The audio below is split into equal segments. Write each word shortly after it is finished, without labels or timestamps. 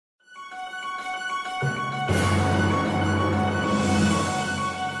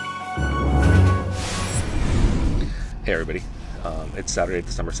Hey everybody, it's Saturday,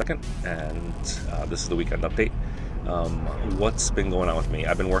 December 2nd, and this is the weekend update. What's been going on with me?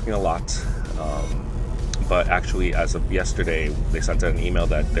 I've been working a lot, but actually as of yesterday, they sent out an email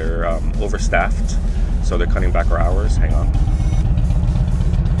that they're overstaffed, so they're cutting back our hours. Hang on.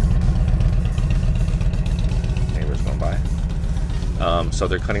 Neighbors going by. So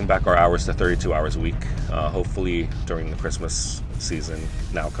they're cutting back our hours to 32 hours a week, hopefully during the Christmas season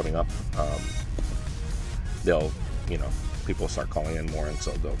now coming up. People will start calling in more, and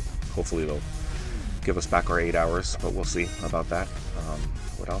so hopefully they'll give us back our 8 hours, but we'll see about that.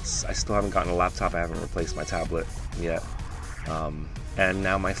 What else? I still haven't gotten a laptop. I haven't replaced my tablet yet. And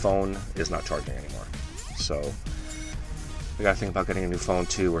now my phone is not charging anymore. So I gotta think about getting a new phone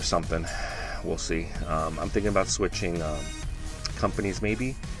too or something. We'll see. I'm thinking about switching companies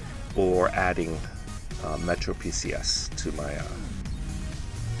maybe, or adding Metro PCS to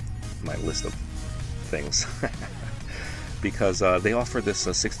my list of things. Because they offer this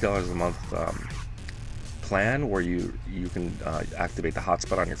 $60 a month plan where you can activate the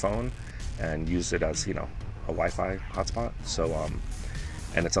hotspot on your phone and use it as a Wi-Fi hotspot. So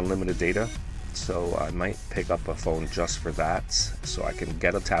and it's unlimited data. So I might pick up a phone just for that, so I can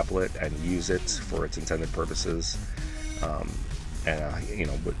get a tablet and use it for its intended purposes, and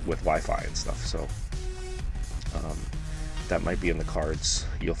with Wi-Fi and stuff. So that might be in the cards.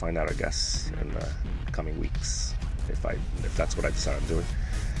 You'll find out, I guess, in the coming weeks if that's what I decide on doing.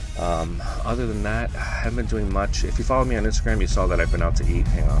 Other than that, I haven't been doing much. If you follow me on Instagram, you saw that I've been out to eat.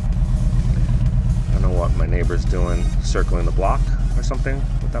 Hang on. I don't know what my neighbor's doing, circling the block or something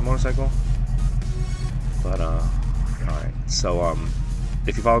with that motorcycle. But alright. So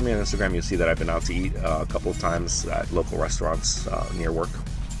if you follow me on Instagram, you'll see that I've been out to eat a couple of times at local restaurants near work,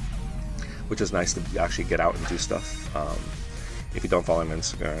 which is nice to actually get out and do stuff. If you don't follow me on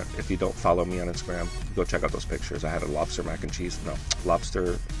Instagram, go check out those pictures. I had a lobster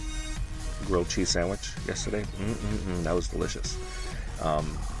grilled cheese sandwich yesterday. That was delicious.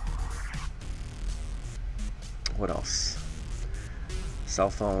 What else? Cell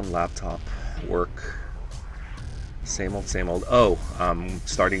phone, laptop, work. Same old. Oh, I'm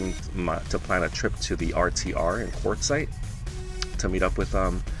starting to plan a trip to the RTR in Quartzsite to meet up with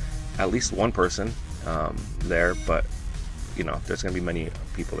at least one person there, but there's going to be many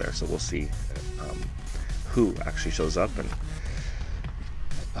people there, so we'll see who actually shows up and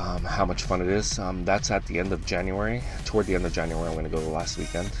how much fun it is. That's at the end of January. Toward the end of January, I'm going to go the last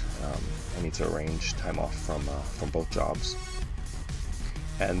weekend. I need to arrange time off from both jobs.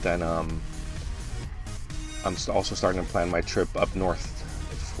 And then I'm also starting to plan my trip up north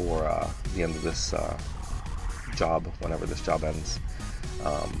for the end of this job, whenever this job ends.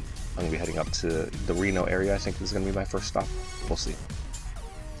 I'm going to be heading up to the Reno area. I think this is going to be my first stop. We'll see.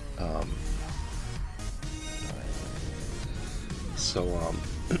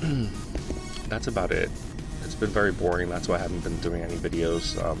 That's about it. It's been very boring. That's why I haven't been doing any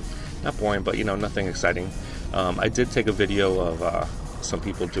videos. Not boring, but nothing exciting. I did take a video of some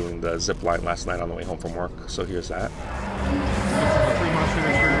people doing the zip line last night on the way home from work. So here's that.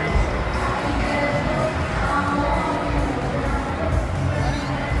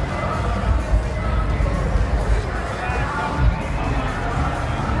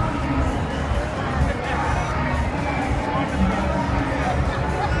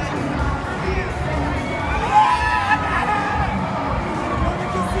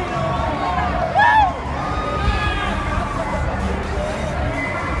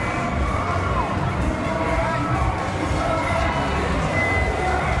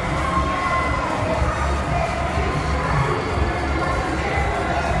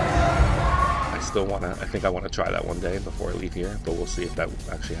 I think I want to try that one day before I leave here, but we'll see if that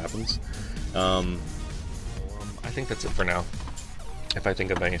actually happens. I think that's it for now. If I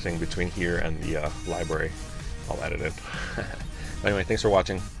think of anything between here and the library, I'll add it in. Anyway, thanks for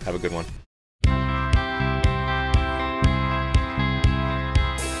watching. Have a good one.